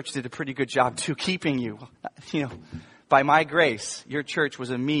 your church did a pretty good job too, keeping you. By my grace, your church was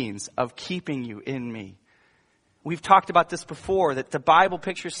a means of keeping you in me. We've talked about this before, that the Bible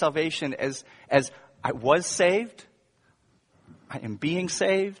pictures salvation as I was saved, I am being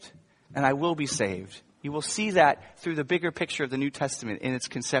saved, and I will be saved. You will see that through the bigger picture of the New Testament in its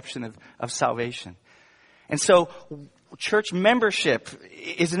conception of salvation. And so, church membership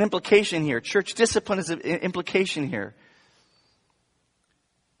is an implication here. Church discipline is an implication here.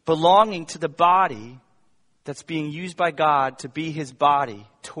 Belonging to the body that's being used by God to be His body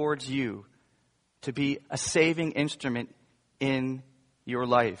towards you, to be a saving instrument in your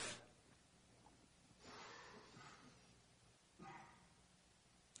life.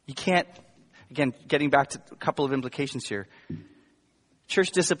 You can't, again, getting back to a couple of implications here. Church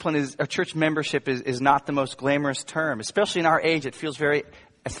discipline church membership is not the most glamorous term. Especially in our age, it feels very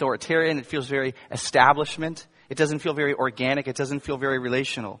authoritarian. It feels very establishment. It doesn't feel very organic. It doesn't feel very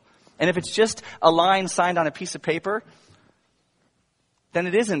relational. And if it's just a line signed on a piece of paper, then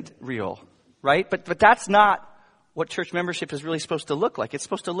it isn't real, right? But that's not what church membership is really supposed to look like. It's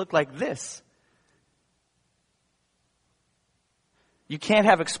supposed to look like this. You can't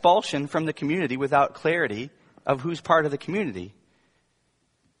have expulsion from the community without clarity of who's part of the community.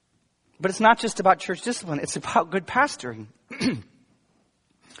 But it's not just about church discipline. It's about good pastoring.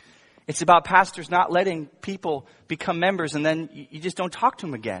 It's about pastors not letting people become members and then you just don't talk to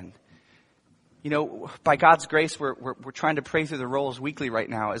them again. By God's grace, we're trying to pray through the rolls weekly right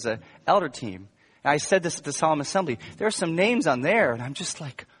now as an elder team. And I said this at the Solemn Assembly. There are some names on there, and I'm just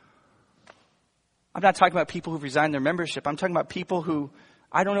like, I'm not talking about people who've resigned their membership. I'm talking about people who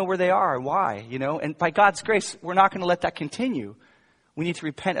I don't know where they are, why, And by God's grace, we're not going to let that continue. We need to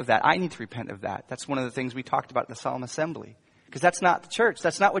repent of that. I need to repent of that. That's one of the things we talked about in the Solemn Assembly. Because that's not the church.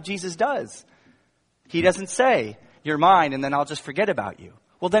 That's not what Jesus does. He doesn't say, you're mine, and then I'll just forget about you.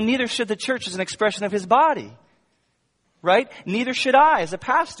 Well, then neither should the church as an expression of His body. Right? Neither should I as a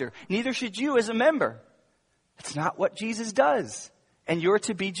pastor. Neither should you as a member. That's not what Jesus does. And you're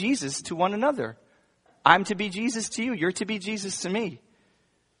to be Jesus to one another. I'm to be Jesus to you. You're to be Jesus to me.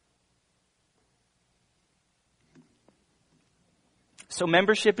 So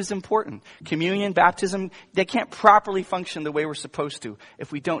membership is important. Communion, baptism, they can't properly function the way we're supposed to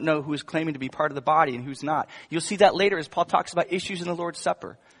if we don't know who is claiming to be part of the body and who's not. You'll see that later as Paul talks about issues in the Lord's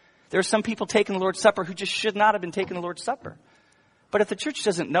Supper. There are some people taking the Lord's Supper who just should not have been taking the Lord's Supper. But if the church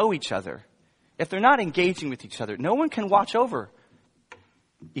doesn't know each other, if they're not engaging with each other, no one can watch over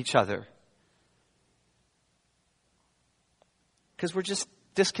each other. Because we're just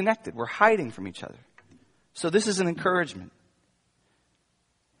disconnected. We're hiding from each other. So this is an encouragement.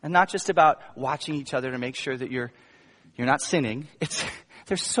 And not just about watching each other to make sure that you're not sinning.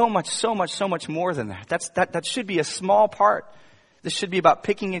 There's so much more than that. That should be a small part. This should be about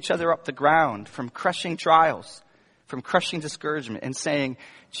picking each other up the ground from crushing trials, from crushing discouragement, and saying,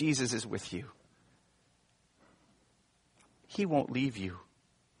 Jesus is with you. He won't leave you.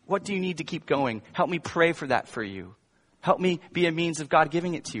 What do you need to keep going? Help me pray for that for you. Help me be a means of God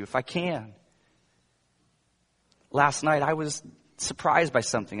giving it to you if I can. Last night I was surprised by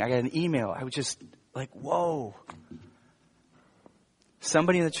something. I got an email. I was just like, whoa.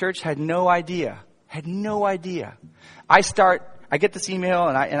 Somebody in the church had no idea. I get this email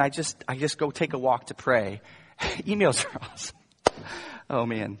and I just go take a walk to pray. Emails are awesome. Oh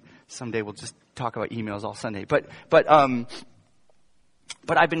man. Someday we'll just talk about emails all Sunday. But I've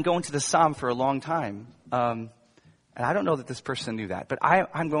been going to the Psalm for a long time. And I don't know that this person knew that, but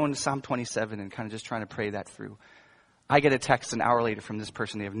I'm going to Psalm 27 and kind of just trying to pray that through. I get a text an hour later from this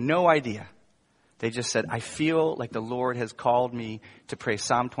person. They have no idea. They just said, I feel like the Lord has called me to pray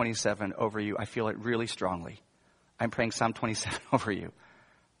Psalm 27 over you. I feel it really strongly. I'm praying Psalm 27 over you.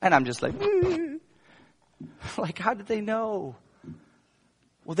 And I'm just like, like, how did they know?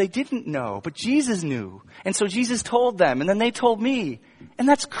 Well, they didn't know, but Jesus knew. And so Jesus told them, and then they told me. And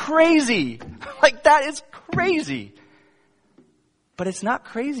that's crazy. Like, that is crazy. But it's not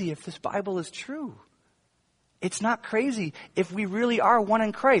crazy if this Bible is true. It's not crazy if we really are one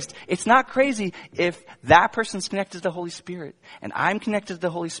in Christ. It's not crazy if that person's connected to the Holy Spirit and I'm connected to the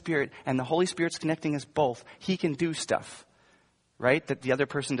Holy Spirit and the Holy Spirit's connecting us both. He can do stuff, right, that the other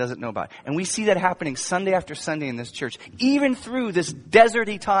person doesn't know about. And we see that happening Sunday after Sunday in this church, even through this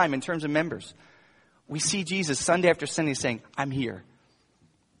deserty time in terms of members. We see Jesus Sunday after Sunday saying, I'm here.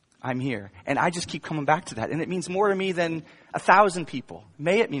 I'm here. And I just keep coming back to that. And it means more to me than 1,000 people.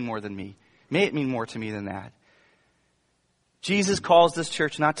 May it mean more than me. May it mean more to me than that. Jesus calls this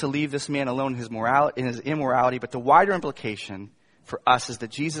church not to leave this man alone in his immorality, but the wider implication for us is that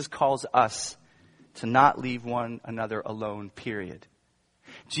Jesus calls us to not leave one another alone, period.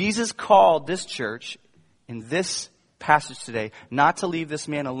 Jesus called this church in this passage today not to leave this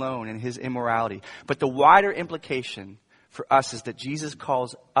man alone in his immorality. But the wider implication for us is that Jesus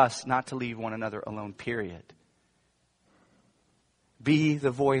calls us not to leave one another alone, period. Be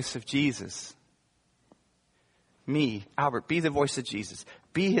the voice of Jesus. Me, Albert, be the voice of Jesus.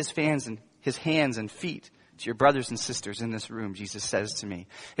 Be his hands and feet to your brothers and sisters in this room, Jesus says to me.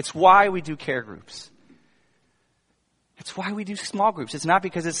 It's why we do care groups. It's why we do small groups. It's not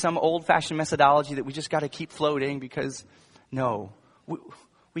because it's some old-fashioned methodology that we just got to keep floating because, no,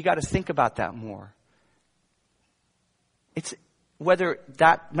 we got to think about that more. It's whether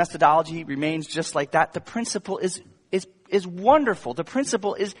that methodology remains just like that, the principle is wonderful. The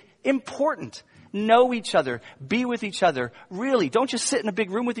principle is important. Know each other. Be with each other. Really, don't just sit in a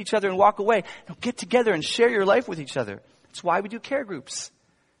big room with each other and walk away. No, get together and share your life with each other. It's why we do care groups.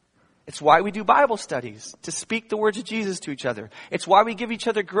 It's why we do Bible studies, to speak the words of Jesus to each other. It's why we give each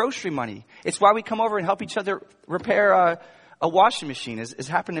other grocery money. It's why we come over and help each other repair a washing machine, as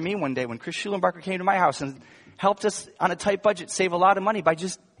happened to me one day when Chris Schulenbarker came to my house and helped us on a tight budget save a lot of money by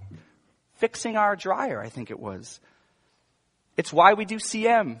just fixing our dryer, I think it was. It's why we do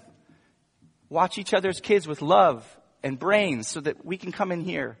CM. Watch each other's kids with love and brains so that we can come in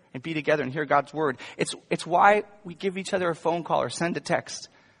here and be together and hear God's word. It's why we give each other a phone call or send a text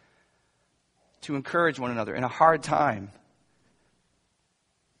to encourage one another in a hard time.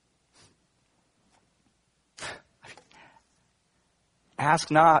 Ask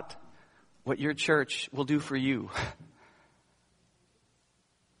not what your church will do for you.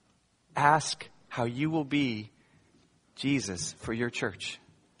 Ask how you will be Jesus for your church.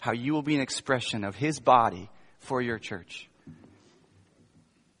 How you will be an expression of his body for your church.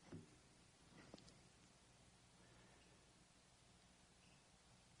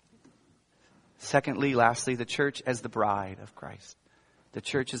 Secondly, lastly, the church as the bride of Christ. The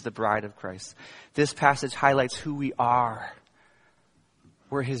church is the bride of Christ. This passage highlights who we are.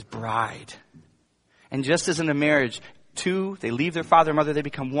 We're his bride. And just as in a marriage, two, they leave their father and mother, they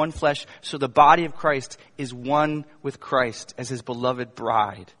become one flesh. So the body of Christ is one with Christ as his beloved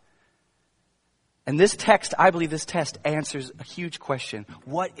bride. And this text, I believe this text answers a huge question.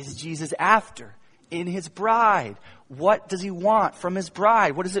 What is Jesus after in his bride? What does he want from his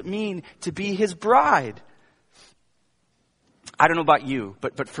bride? What does it mean to be his bride? I don't know about you,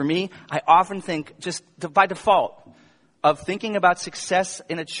 but for me, I often think just by default of thinking about success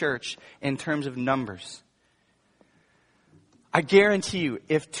in a church in terms of numbers. I guarantee you,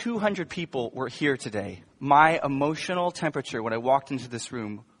 if 200 people were here today, my emotional temperature when I walked into this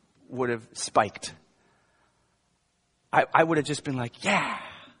room would have spiked. I would have just been like, yeah,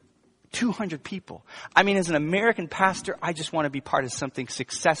 200 people. I mean, as an American pastor, I just want to be part of something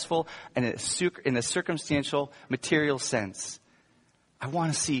successful and in a circumstantial, material sense. I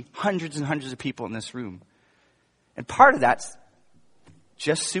want to see hundreds and hundreds of people in this room. And part of that's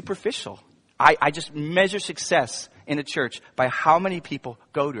just superficial. I just measure success in a church by how many people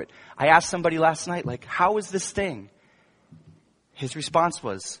go to it. I asked somebody last night, like, how is this thing? His response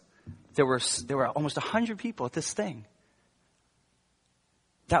was, there were almost 100 people at this thing.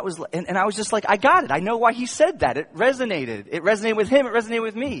 That was, and I was just like, I got it. I know why he said that. It resonated. It resonated with him. It resonated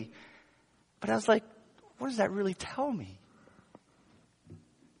with me. But I was like, what does that really tell me?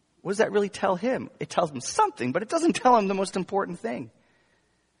 What does that really tell him? It tells him something, but it doesn't tell him the most important thing.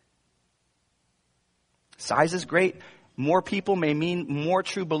 Size is great. More people may mean more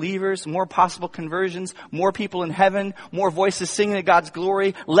true believers, more possible conversions, more people in heaven, more voices singing to God's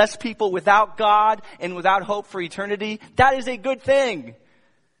glory, less people without God and without hope for eternity. That is a good thing.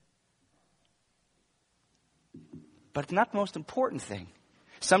 But it's not the most important thing.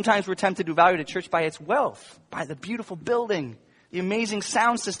 Sometimes we're tempted to evaluate a church by its wealth, by the beautiful building, the amazing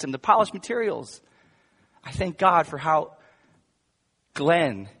sound system, the polished materials. I thank God for how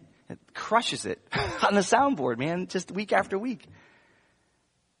Glenn crushes it on the soundboard, man, just week after week.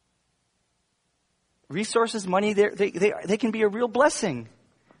 Resources, money, they can be a real blessing.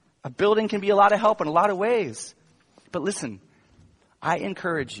 A building can be a lot of help in a lot of ways. But listen, I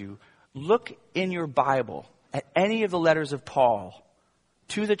encourage you, look in your Bible at any of the letters of Paul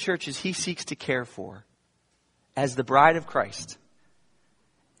to the churches he seeks to care for as the bride of Christ,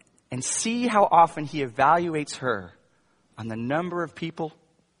 and see how often he evaluates her on the number of people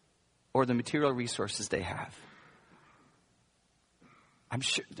or the material resources they have. I'm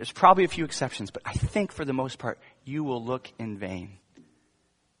sure there's probably a few exceptions, but I think for the most part, you will look in vain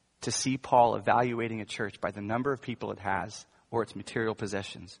to see Paul evaluating a church by the number of people it has or its material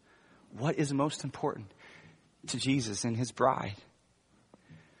possessions. What is most important to Jesus and his bride?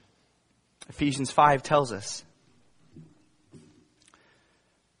 Ephesians 5 tells us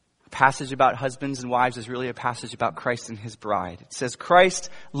passage about husbands and wives is really a passage about Christ and his bride. It says, Christ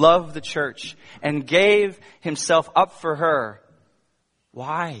loved the church and gave himself up for her.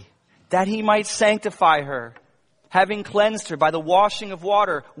 Why? That he might sanctify her, having cleansed her by the washing of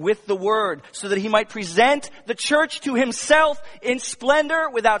water with the word, so that he might present the church to himself in splendor,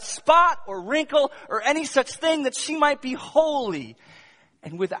 without spot or wrinkle or any such thing, that she might be holy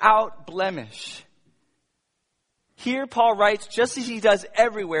and without blemish. Here Paul writes, just as he does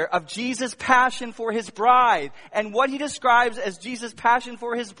everywhere, of Jesus' passion for his bride. And what he describes as Jesus' passion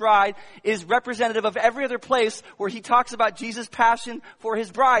for his bride is representative of every other place where he talks about Jesus' passion for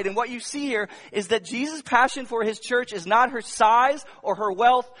his bride. And what you see here is that Jesus' passion for his church is not her size or her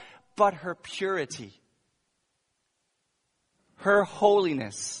wealth, but her purity, her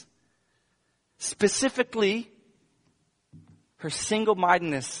holiness, specifically her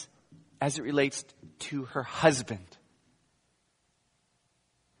single-mindedness as it relates to her husband.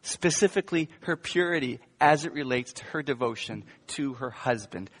 Specifically, her purity as it relates to her devotion to her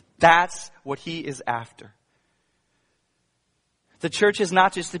husband. That's what he is after. The church is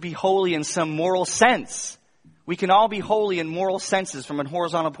not just to be holy in some moral sense. We can all be holy in moral senses from a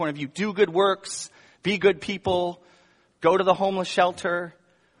horizontal point of view. Do good works, be good people, go to the homeless shelter.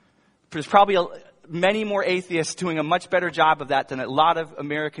 There's probably many more atheists doing a much better job of that than a lot of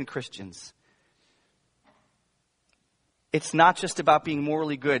American Christians. It's not just about being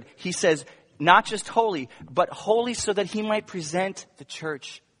morally good. He says, not just holy, but holy so that he might present the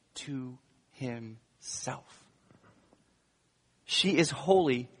church to himself. She is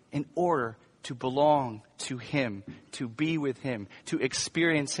holy in order to belong to him, to be with him, to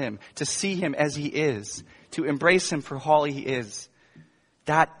experience him, to see him as he is, to embrace him for all he is.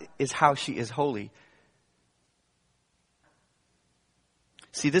 That is how she is holy.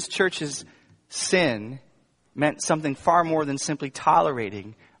 See, this church's sin meant something far more than simply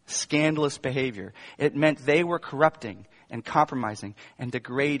tolerating scandalous behavior. It meant they were corrupting and compromising and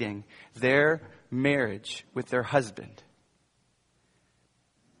degrading their marriage with their husband.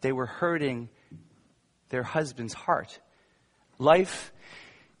 They were hurting their husband's heart. Life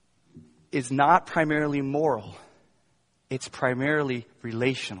is not primarily moral. It's primarily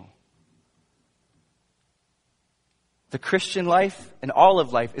relational. The Christian life and all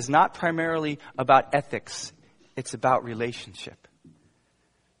of life is not primarily about ethics. It's about relationship.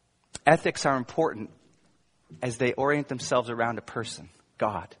 Ethics are important as they orient themselves around a person,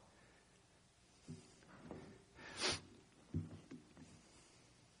 God.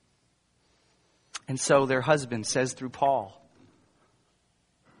 And so their husband says through Paul,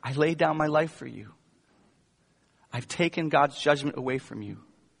 I laid down my life for you. I've taken God's judgment away from you.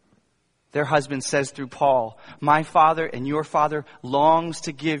 Their husband says through Paul, my Father and your Father longs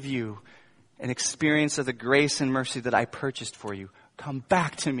to give you an experience of the grace and mercy that I purchased for you. Come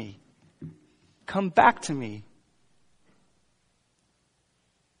back to me. Come back to me.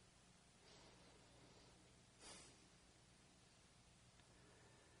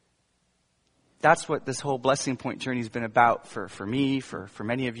 That's what this whole Blessing Point journey has been about for me, for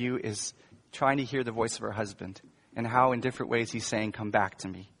many of you, is trying to hear the voice of our husband and how in different ways he's saying, come back to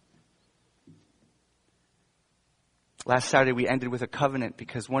me. Last Saturday we ended with a covenant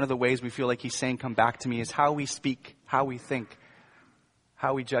because one of the ways we feel like he's saying come back to me is how we speak, how we think,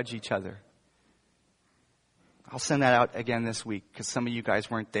 how we judge each other. I'll send that out again this week because some of you guys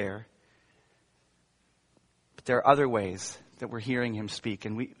weren't there. But there are other ways that we're hearing him speak.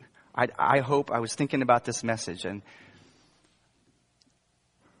 And I hope, I was thinking about this message, and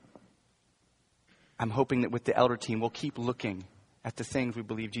I'm hoping that with the elder team we'll keep looking at the things we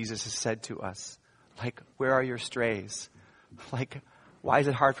believe Jesus has said to us. Like, where are your strays? Like, why is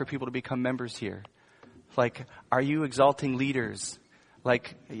it hard for people to become members here? Like, are you exalting leaders?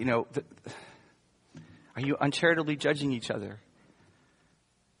 Like, are you uncharitably judging each other?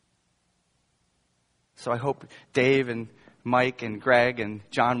 So I hope Dave and Mike and Greg and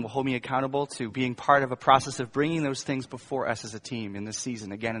John will hold me accountable to being part of a process of bringing those things before us as a team in this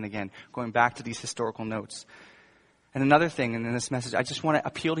season again and again, going back to these historical notes. And another thing in this message, I just want to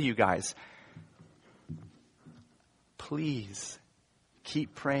appeal to you guys. Please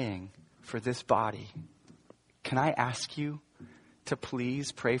keep praying for this body. Can I ask you to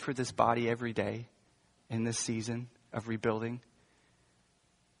please pray for this body every day in this season of rebuilding?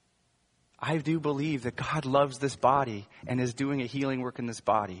 I do believe that God loves this body and is doing a healing work in this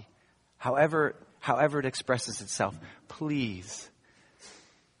body. However it expresses itself, please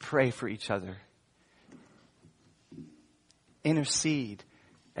pray for each other. Intercede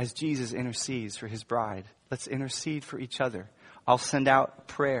as Jesus intercedes for his bride. Let's intercede for each other. I'll send out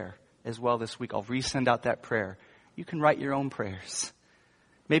prayer as well this week. I'll resend out that prayer. You can write your own prayers.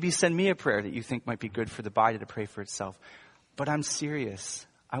 Maybe send me a prayer that you think might be good for the body to pray for itself. But I'm serious.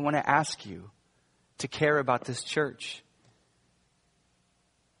 I want to ask you to care about this church.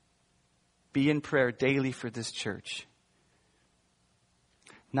 Be in prayer daily for this church.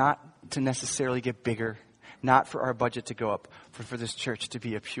 Not to necessarily get bigger, not for our budget to go up, but for this church to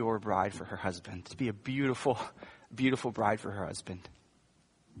be a pure bride for her husband, to be a beautiful, beautiful bride for her husband,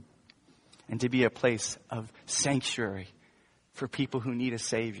 and to be a place of sanctuary for people who need a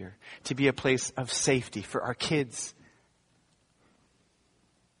Savior, to be a place of safety for our kids.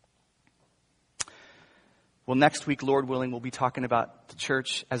 Well, next week, Lord willing, we'll be talking about the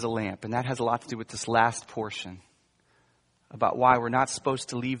church as a lamp, and that has a lot to do with this last portion about why we're not supposed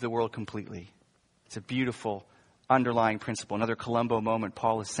to leave the world completely. It's a beautiful underlying principle. Another Columbo moment.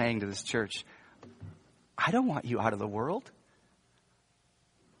 Paul is saying to this church, I don't want you out of the world.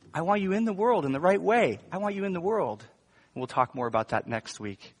 I want you in the world in the right way. I want you in the world. And we'll talk more about that next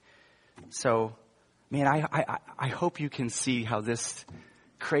week. So, man, I hope you can see how this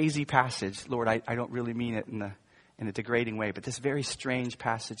crazy passage, Lord, I don't really mean it in a degrading way, but this very strange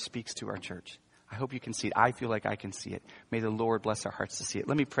passage speaks to our church. I hope you can see it. I feel like I can see it. May the Lord bless our hearts to see it.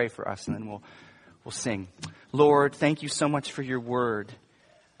 Let me pray for us, and then we'll sing. Lord, thank you so much for your word.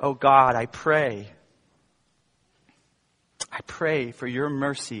 Oh God, I pray for your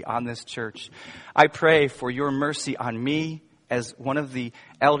mercy on this church. I pray for your mercy on me as one of the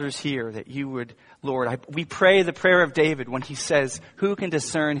elders here, that you would, Lord, we pray the prayer of David when he says, who can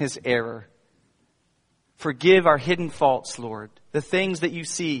discern his error? Forgive our hidden faults, Lord, the things that you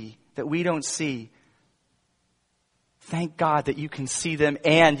see that we don't see. Thank God that you can see them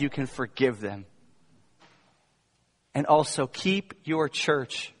and you can forgive them. And also keep your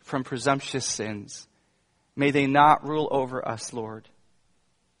church from presumptuous sins. May they not rule over us, Lord.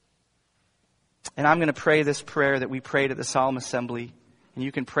 And I'm going to pray this prayer that we prayed at the Solemn Assembly, and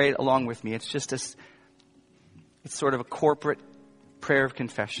you can pray it along with me. It's sort of a corporate prayer of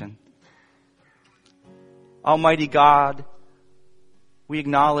confession. Almighty God, we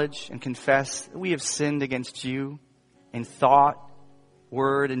acknowledge and confess that we have sinned against you in thought,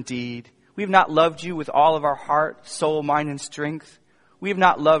 word, and deed. We have not loved you with all of our heart, soul, mind, and strength. We have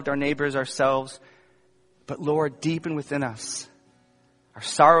not loved our neighbors ourselves. But Lord, deepen within us our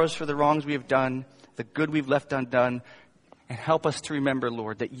sorrows for the wrongs we have done, the good we've left undone, and help us to remember,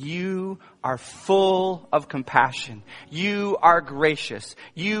 Lord, that you are full of compassion. You are gracious.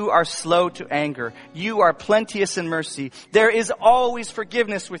 You are slow to anger. You are plenteous in mercy. There is always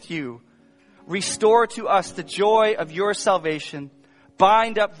forgiveness with you. Restore to us the joy of your salvation.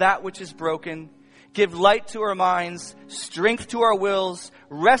 Bind up that which is broken. Give light to our minds, strength to our wills,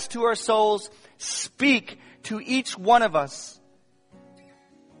 rest to our souls. Speak to each one of us,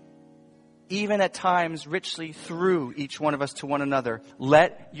 even at times richly through each one of us to one another.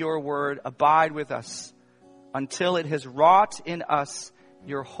 Let your word abide with us until it has wrought in us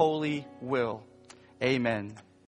your holy will. Amen.